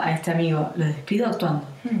despido a este amigo. Lo despido actuando.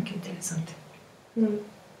 Qué interesante.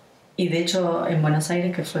 Y de hecho en Buenos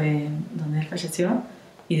Aires, que fue donde él falleció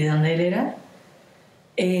y de donde él era,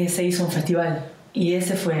 se hizo un festival. Y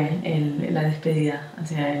ese fue la despedida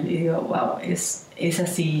hacia él. Y digo, wow, es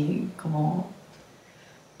así como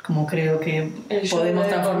creo que podemos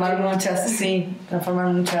transformar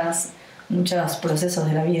muchos procesos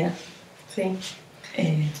de la vida. Sí.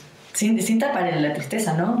 Sin tapar la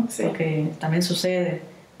tristeza, ¿no? Sí. Porque también sucede,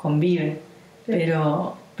 convive, sí.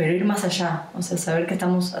 pero ir más allá, o sea, saber que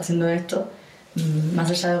estamos haciendo esto más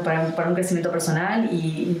allá para un crecimiento personal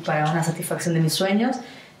y para una satisfacción de mis sueños.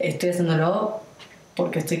 Estoy haciéndolo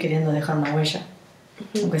porque estoy queriendo dejar una huella,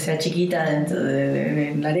 aunque sea chiquita dentro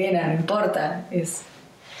de la arena, no importa,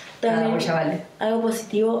 cada huella vale. Algo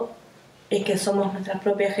positivo es que somos nuestras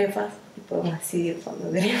propias jefas y podemos decidir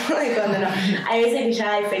cuando queremos y cuando no. Hay veces que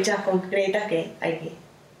ya hay fechas concretas que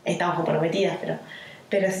estamos comprometidas,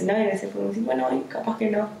 pero si no, hay veces podemos decir, bueno, hoy capaz que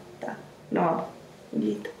no, no vamos,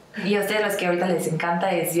 listo. Y a ustedes los que ahorita les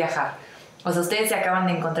encanta es viajar. O sea, ustedes se acaban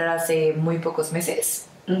de encontrar hace muy pocos meses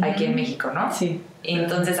aquí en México, ¿no? Sí.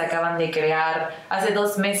 Entonces acaban de crear, hace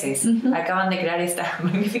 2 meses, acaban de crear esta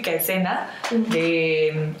magnífica escena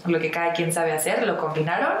de lo que cada quien sabe hacer, lo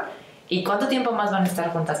combinaron. ¿Y cuánto tiempo más van a estar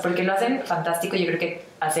juntas? Porque lo hacen fantástico. Yo creo que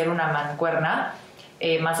hacer una mancuerna,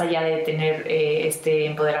 más allá de tener este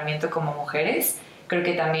empoderamiento como mujeres, creo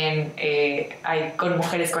que también hay con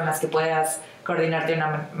mujeres con las que puedas coordinarte de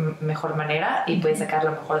una mejor manera y puedes sacar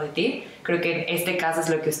lo mejor de ti. Creo que en este caso es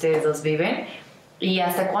lo que ustedes dos viven. ¿Y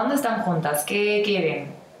hasta cuándo están juntas? ¿Qué quieren?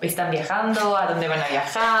 ¿Están viajando? ¿A dónde van a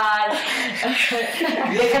viajar?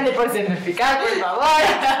 Dejan de personificar, por favor.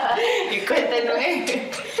 Y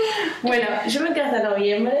cuéntenme. Bueno, yo me quedo hasta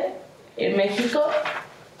noviembre en México,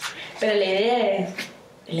 pero la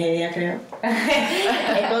idea creo,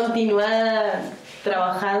 es continuar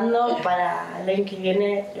trabajando para el año que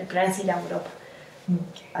viene. El plan es ir a Europa,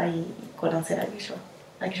 ahí conocer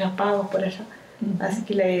aquellos pagos por allá. Así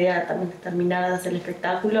que la idea también es terminar de hacer el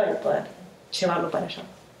espectáculo y poder llevarlo para allá.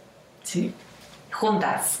 Sí.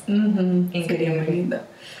 Juntas. Increíble. Sí, lindo.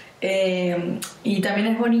 Y también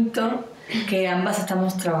es bonito que ambas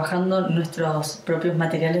estamos trabajando nuestros propios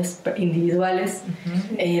materiales individuales,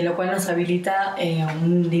 lo cual nos habilita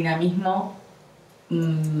un dinamismo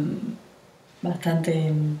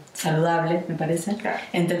bastante saludable, me parece,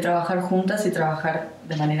 entre trabajar juntas y trabajar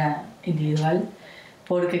de manera individual,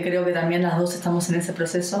 porque creo que también las dos estamos en ese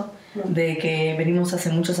proceso de que venimos hace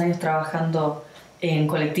muchos años trabajando en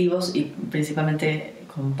colectivos y principalmente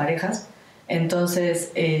con parejas.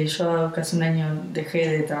 Entonces yo casi un año dejé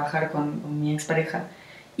de trabajar con mi expareja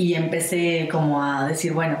y empecé como a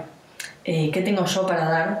decir, bueno, ¿qué tengo yo para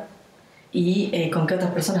dar? Y con qué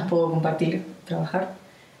otras personas puedo compartir, trabajar.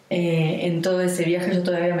 En todo ese viaje yo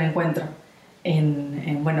todavía me encuentro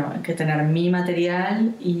en que tener mi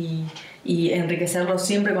material y enriquecerlo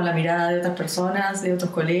siempre con la mirada de otras personas, de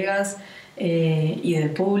otros colegas y del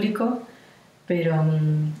público, pero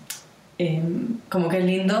como que es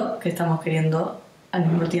lindo que estamos queriendo al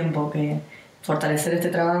mismo tiempo que fortalecer este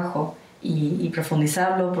trabajo y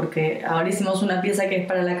profundizarlo, porque ahora hicimos una pieza que es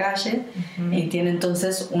para la calle y tiene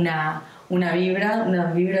entonces una vibra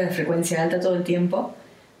de frecuencia alta todo el tiempo,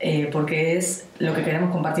 porque es lo que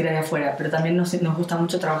queremos compartir allá afuera, pero también nos gusta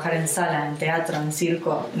mucho trabajar en sala, en teatro, en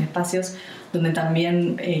circo, en espacios donde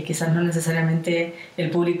también quizás no necesariamente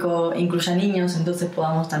el público incluya niños, entonces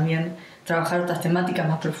podamos también trabajar otras temáticas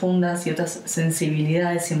más profundas y otras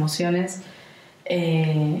sensibilidades y emociones,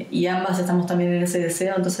 y ambas estamos también en ese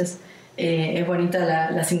deseo, entonces es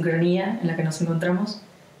bonita la sincronía en la que nos encontramos,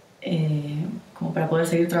 como para poder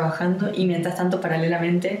seguir trabajando y mientras tanto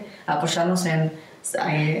paralelamente apoyarnos en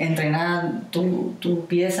entrenar tu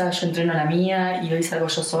pieza, yo entreno la mía y hoy salgo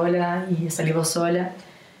yo sola y salí vos sola,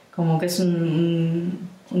 como que es un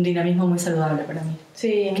dinamismo muy saludable para mí,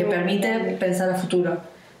 sí, que permite pensar a futuro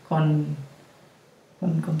con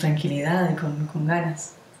con tranquilidad y con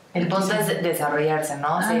ganas. El punto es desarrollarse,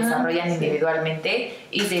 ¿no? Se desarrollan individualmente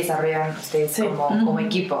y se desarrollan ustedes como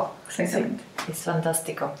equipo. Exactamente. Sí, es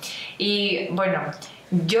fantástico. Y bueno,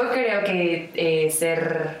 yo creo que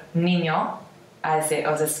ser niño o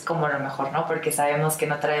sea, es como lo mejor, ¿no? Porque sabemos que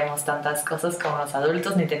no traemos tantas cosas como los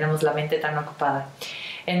adultos ni tenemos la mente tan ocupada.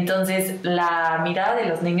 Entonces, la mirada de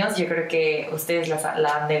los niños yo creo que ustedes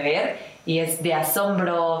la han de ver y es de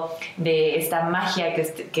asombro, de esta magia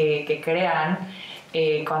que crean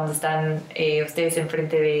cuando están ustedes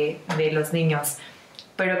enfrente de los niños.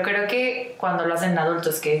 Pero creo que cuando lo hacen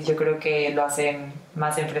adultos, que yo creo que lo hacen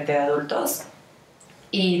más enfrente de adultos,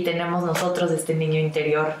 y tenemos nosotros este niño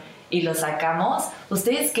interior y lo sacamos,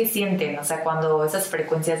 ¿ustedes qué sienten? O sea, cuando esas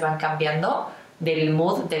frecuencias van cambiando del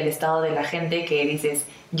mood, del estado de la gente, que dices,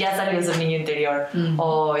 ya salió su niño interior,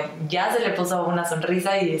 o ya se le puso una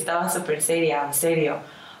sonrisa y estaba súper seria o serio,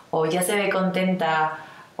 o ya se ve contenta,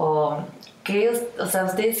 o sea,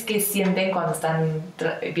 ¿ustedes qué sienten cuando están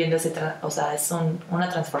viendo o sea, es una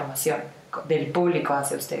transformación del público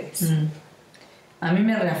hacia ustedes? A mí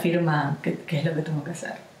me reafirma qué es lo que tengo que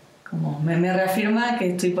hacer. Como me reafirma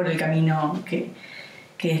que estoy por el camino que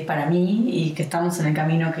es para mí y que estamos en el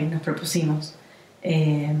camino que nos propusimos.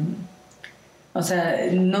 O sea,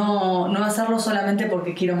 no hacerlo solamente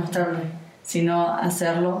porque quiero mostrarlo, sino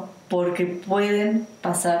hacerlo porque pueden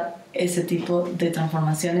pasar ese tipo de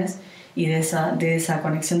transformaciones y de esa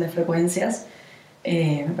conexión de frecuencias.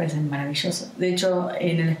 Me parece maravilloso. De hecho,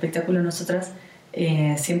 en el espectáculo nosotras,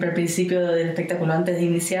 siempre al principio del espectáculo, antes de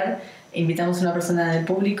iniciar, invitamos a una persona del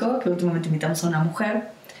público, que últimamente invitamos a una mujer.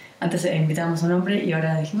 Antes invitamos a un hombre y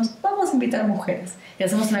ahora dijimos, vamos a invitar mujeres. Y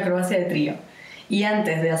hacemos una acrobacia de trío. Y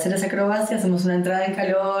antes de hacer esa acrobacia hacemos una entrada en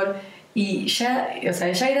calor y ya es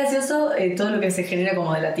gracioso todo lo que se genera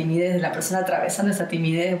como de la timidez, de la persona atravesando esa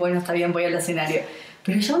timidez. Bueno, está bien, voy al escenario.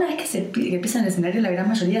 Pero ya una vez que empiezan el escenario, la gran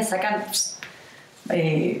mayoría sacan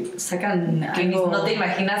que algo... no te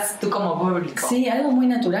imaginas tú como público. Sí, algo muy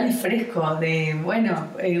natural y fresco de, bueno,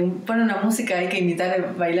 ponen una música, hay que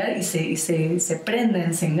imitar, bailar y se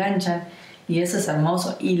prenden, se enganchan y eso es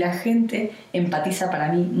hermoso. Y la gente empatiza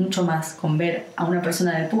para mí mucho más con ver a una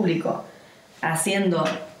persona del público haciendo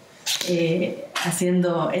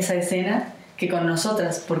esa escena que con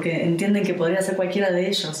nosotras, porque entienden que podría ser cualquiera de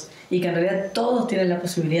ellos y que en realidad todos tienen la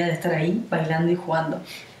posibilidad de estar ahí bailando y jugando.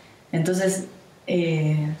 Entonces,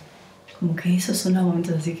 como que esos son los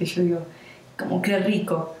momentos así que yo digo, como que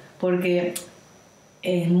rico, porque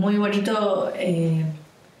es muy bonito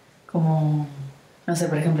como, no sé,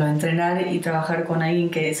 por ejemplo, entrenar y trabajar con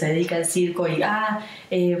alguien que se dedica al circo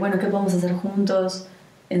y, bueno, ¿qué podemos hacer juntos?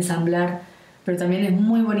 Ensamblar. Pero también es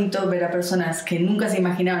muy bonito ver a personas que nunca se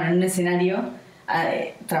imaginaban en un escenario,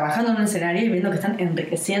 trabajando en un escenario y viendo que están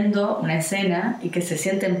enriqueciendo una escena y que se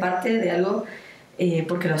sienten parte de algo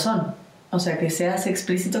porque lo son. O sea, que se hace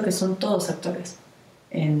explícito que son todos actores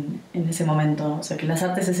en ese momento. O sea, que las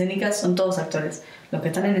artes escénicas son todos actores. Los que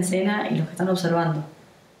están en escena y los que están observando.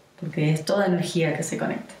 Porque es toda energía que se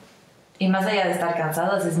conecta. Y más allá de estar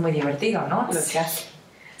cansados, es muy divertido, ¿no? Lo que hace.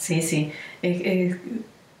 Sí, sí.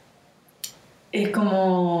 Es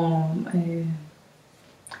como...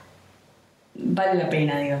 vale la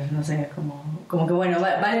pena, digo. No sé, como que bueno,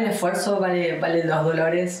 vale el esfuerzo, vale los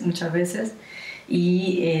dolores muchas veces.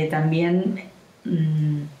 Y también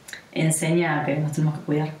enseña que nos tenemos que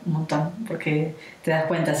cuidar un montón, porque te das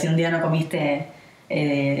cuenta, si un día no comiste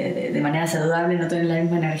de manera saludable, no tienes la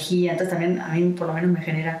misma energía, entonces también a mí por lo menos me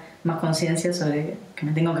genera más conciencia sobre que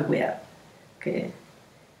me tengo que cuidar, que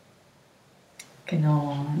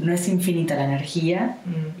no es infinita la energía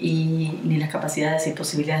y ni las capacidades y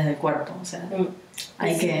posibilidades del cuerpo, o sea,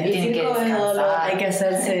 hay que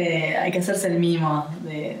hacerse el mimo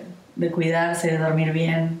de cuidarse, de dormir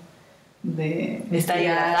bien, de estar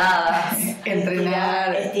hidratada,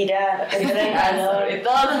 entrenar, estirar sobre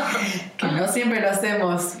todo. Que no siempre lo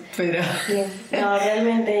hacemos, pero... Sí. No,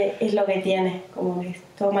 realmente es lo que tiene, como que es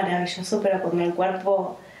todo maravilloso, pero cuando el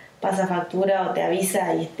cuerpo pasa factura o te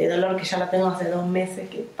avisa y este dolor que ya lo tengo hace 2 meses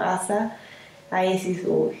que pasa, ahí sí,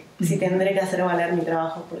 sí tendré que hacer valer mi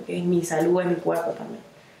trabajo porque es mi salud, es mi cuerpo también.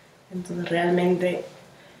 Entonces realmente...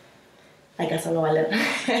 hay que hacerlo valer.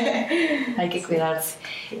 Hay que cuidarse.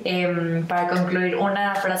 Para concluir,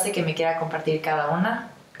 una frase que me quiera compartir cada una,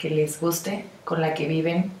 que les guste, con la que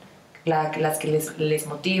viven, las que les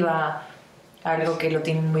motiva, algo que lo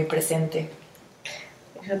tienen muy presente.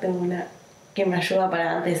 Yo tengo una que me ayuda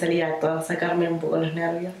para antes de salir a actuar, sacarme un poco los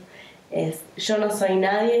nervios. Es: yo no soy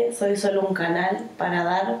nadie, soy solo un canal para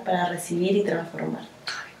dar, para recibir y transformar.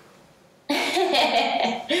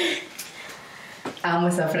 Amo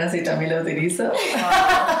esa frase y también la utilizo.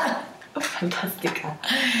 Fantástica.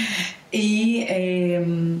 Y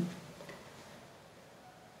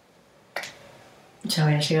ya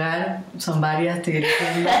voy a llegar, son varias, estoy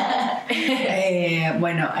eligiendo.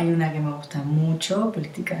 Bueno, hay una que me gusta mucho,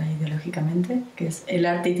 política e ideológicamente, que es El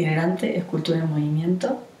arte itinerante, escultura en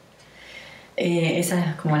movimiento. Esa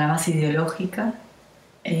es como la más ideológica.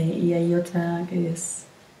 Y hay otra que es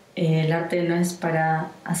el arte no es para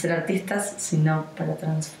hacer artistas, sino para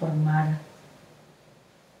transformar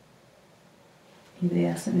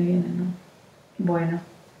ideas. Se me vienen, ¿no? Bueno.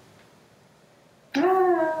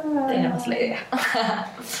 Tenemos la idea.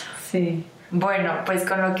 Sí. Bueno, pues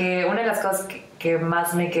con lo que una de las cosas que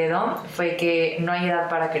más me quedó fue que no hay edad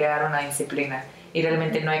para crear una disciplina y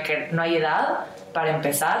realmente no hay edad para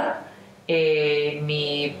empezar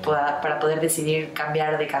ni para poder decidir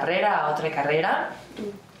cambiar de carrera a otra carrera.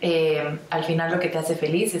 Al final lo que te hace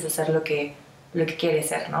feliz es hacer lo que quieres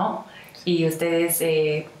ser, ¿no? Y ustedes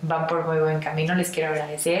van por muy buen camino. Les quiero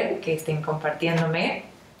agradecer que estén compartiéndome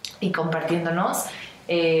y compartiéndonos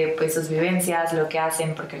pues sus vivencias, lo que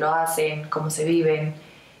hacen, por qué lo hacen, cómo se viven.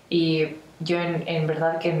 Y yo en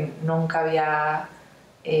verdad que nunca había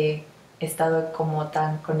estado como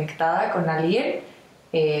tan conectada con alguien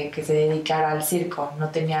que se dedicara al circo. No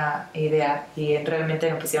tenía idea y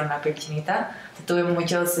realmente me pusieron una piel chinita. Tuve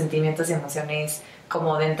muchos sentimientos y emociones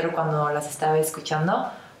como dentro cuando las estaba escuchando,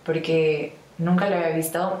 porque nunca lo había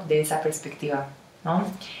visto de esa perspectiva, ¿no?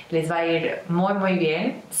 Les va a ir muy muy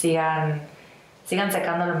bien. Sigan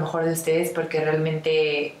sacando lo mejor de ustedes, porque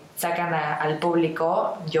realmente sacan al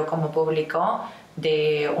público, yo como público,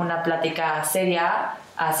 de una plática seria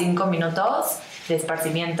a 5 minutos de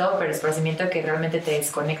esparcimiento, pero esparcimiento que realmente te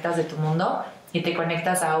desconectas de tu mundo y te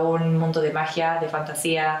conectas a un mundo de magia, de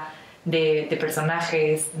fantasía, de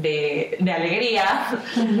personajes, de alegría.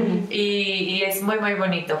 Y es muy muy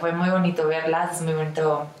bonito, fue muy bonito verlas, es muy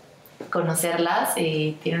bonito conocerlas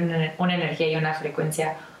y tienen una energía y una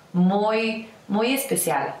frecuencia muy muy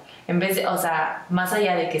especial. En vez de, o sea, más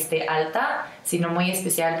allá de que esté alta, sino muy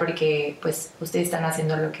especial porque pues ustedes están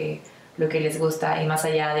haciendo lo que les gusta, y más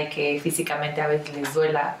allá de que físicamente a veces les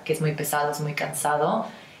duela, que es muy pesado, es muy cansado,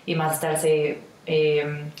 y más estarse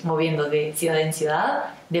moviendo de ciudad en ciudad,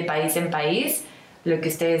 de país en país, lo que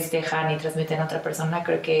ustedes dejan y transmiten a otra persona,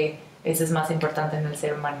 creo que eso es más importante en el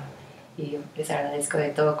ser humano. Y les agradezco de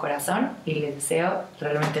todo corazón y les deseo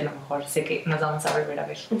realmente lo mejor. Sé que nos vamos a volver a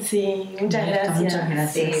ver. Sí, muchas gracias. Muchas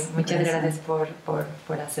gracias. Sí, muchas gracias por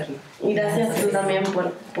hacerlo. Y gracias tú también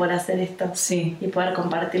por hacer esto. Sí. Y poder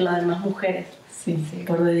compartirlo a demás mujeres. Sí,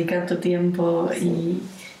 por dedicar tu tiempo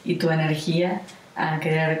y tu energía a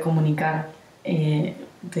querer comunicar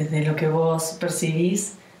desde lo que vos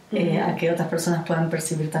percibís a que otras personas puedan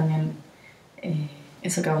percibir también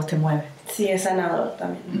eso que a vos te mueve. Sí, es sanador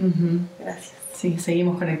también. Gracias. Sí,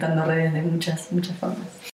 seguimos conectando redes de muchas formas.